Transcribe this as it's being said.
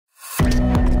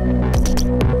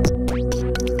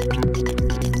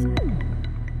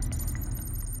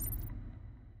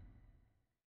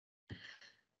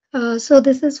So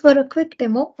this is for a quick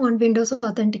demo on Windows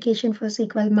authentication for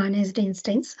SQL Managed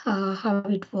Instance, how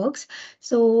it works.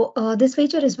 So this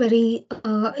feature is very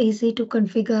easy to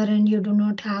configure and you do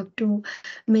not have to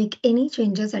make any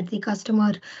changes at the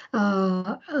customer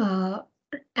uh, uh,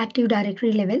 Active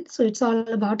Directory level. So it's all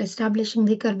about establishing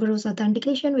the Kerberos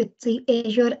authentication with the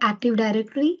Azure Active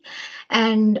Directory,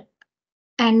 and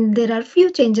there are few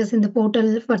changes in the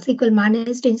portal for SQL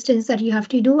managed instance that you have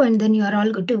to do, and then you are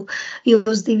all good to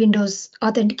use the Windows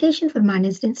authentication for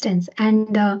managed instance.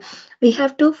 And we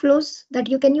have two flows that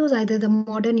you can use, either the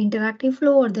modern interactive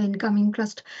flow or the incoming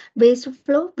trust based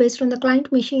flow. Based on the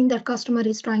client machine that customer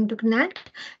is trying to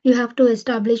connect, you have to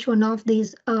establish one of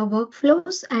these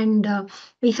workflows, and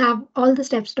we have all the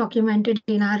steps documented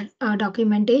in our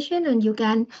documentation, and you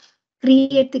can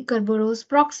create the Kerberos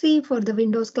proxy for the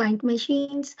Windows client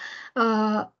machines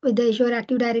with the Azure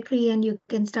Active Directory, and you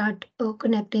can start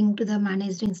connecting to the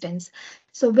managed instance.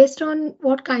 So based on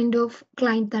what kind of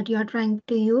client that you are trying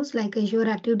to use, like Azure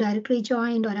Active Directory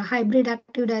joined or a hybrid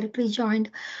Active Directory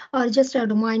joined or just a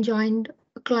domain joined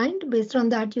client, based on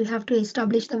that you have to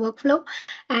establish the workflow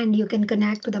and you can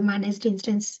connect to the managed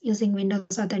instance using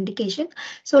Windows authentication.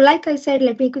 So like I said,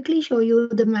 let me quickly show you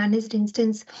the managed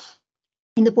instance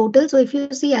in the portal. So if you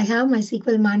see, I have my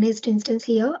SQL managed instance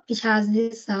here, which has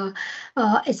this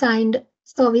assigned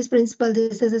service principal.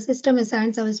 This is a system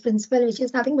assigned service principal, which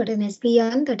is nothing but an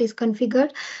SPN that is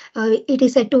configured. It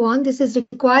is set to on. This is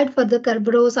required for the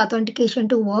Kerberos authentication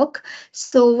to work.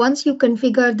 So once you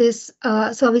configure this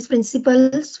service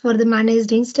principals for the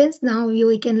managed instance, now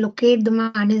you can locate the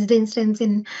managed instance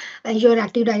in Azure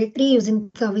Active Directory using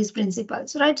service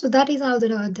principals, right? So that is how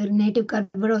the native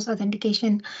Kerberos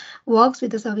authentication works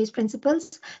with the service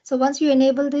principals. So once you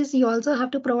enable this, you also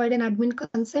have to provide an admin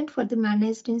consent for the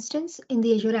managed instance in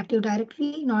the Azure Active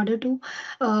Directory in order to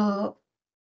uh,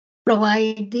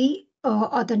 provide the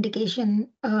authentication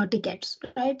tickets,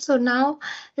 right? So now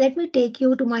let me take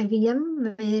you to my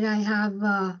VM where I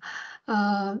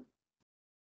have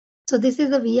so this is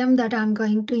the VM that I'm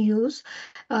going to use.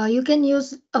 You can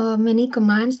use many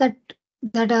commands that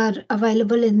are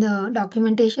available in the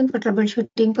documentation for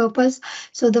troubleshooting purpose.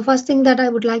 So the first thing that I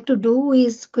would like to do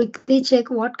is quickly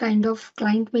check what kind of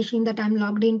client machine that I'm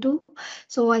logged into.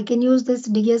 So I can use this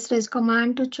dsres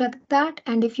command to check that.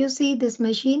 And if you see, this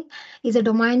machine is a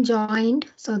domain joined.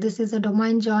 So this is a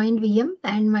domain joined VM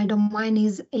and my domain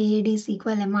is AD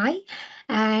SQL MI.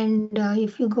 And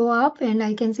if you go up, and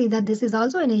I can see that this is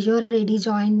also an Azure AD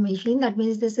joined machine. That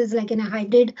means this is like in a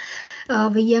hybrid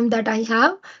VM that I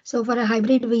have. So for a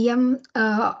hybrid VM,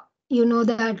 you know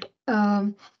that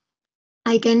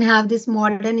I can have this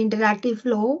modern interactive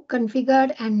flow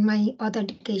configured and my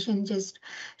authentication just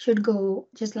should go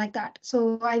just like that.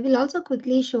 So I will also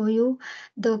quickly show you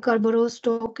the Kerberos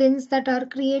tokens that are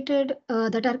created,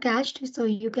 that are cached. So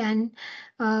you can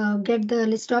get the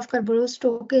list of Kerberos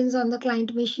tokens on the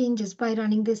client machine just by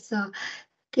running this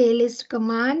klist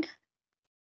command.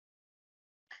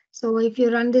 So if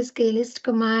you run this klist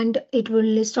command, it will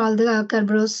list all the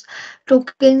Kerberos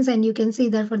tokens, and you can see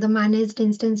that for the managed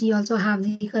instance, you also have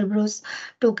the Kerberos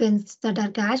tokens that are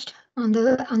cached on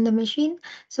the machine.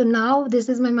 So now this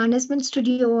is my management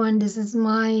studio, and this is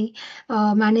my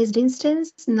managed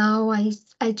instance. Now I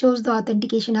chose the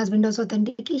authentication as Windows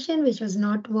authentication, which was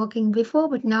not working before,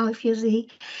 but now if you see,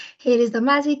 here is the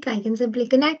magic. I can simply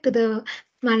connect to the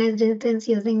managed instance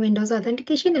using Windows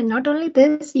authentication. And not only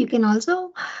this, you can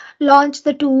also launch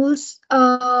the tools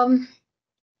like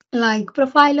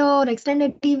Profiler,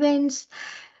 extended events,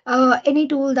 any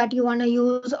tool that you want to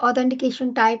use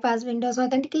authentication type as Windows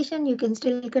authentication, you can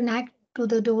still connect to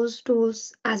those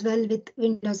tools as well with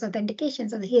Windows authentication.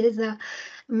 So here is a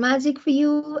magic for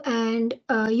you, and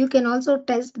you can also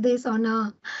test this on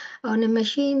a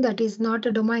machine that is not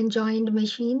a domain joined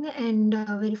machine and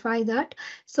verify that.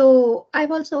 So I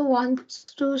also want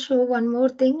to show one more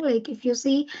thing. Like if you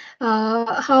see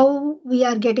how we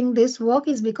are getting this work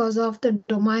is because of the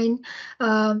domain.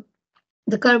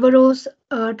 The Kerberos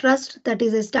trust that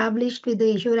is established with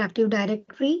the Azure Active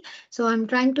Directory. So I'm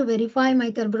trying to verify my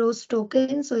Kerberos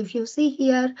token. So if you see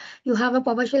here, you have a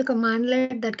PowerShell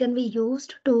commandlet that can be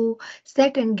used to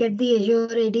set and get the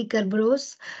Azure AD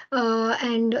Kerberos.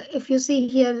 And if you see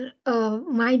here,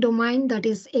 my domain, that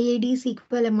is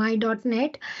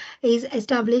adsqlmi.net, is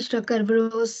established a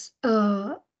Kerberos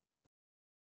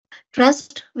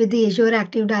trust with the Azure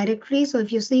Active Directory. So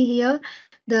if you see here,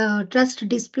 the trust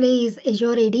display is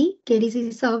Azure AD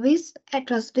KDC service at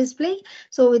trust display.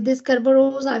 So with this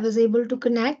Kerberos, I was able to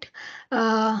connect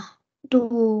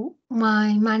to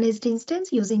my managed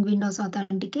instance using Windows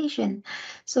Authentication.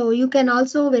 So you can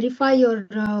also verify your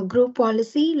group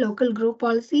policy, local group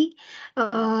policy,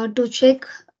 to check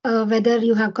whether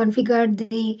you have configured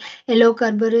the Hello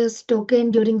Kerberos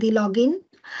token during the login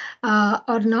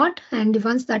or not. And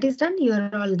once that is done, you are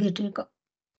all good to go.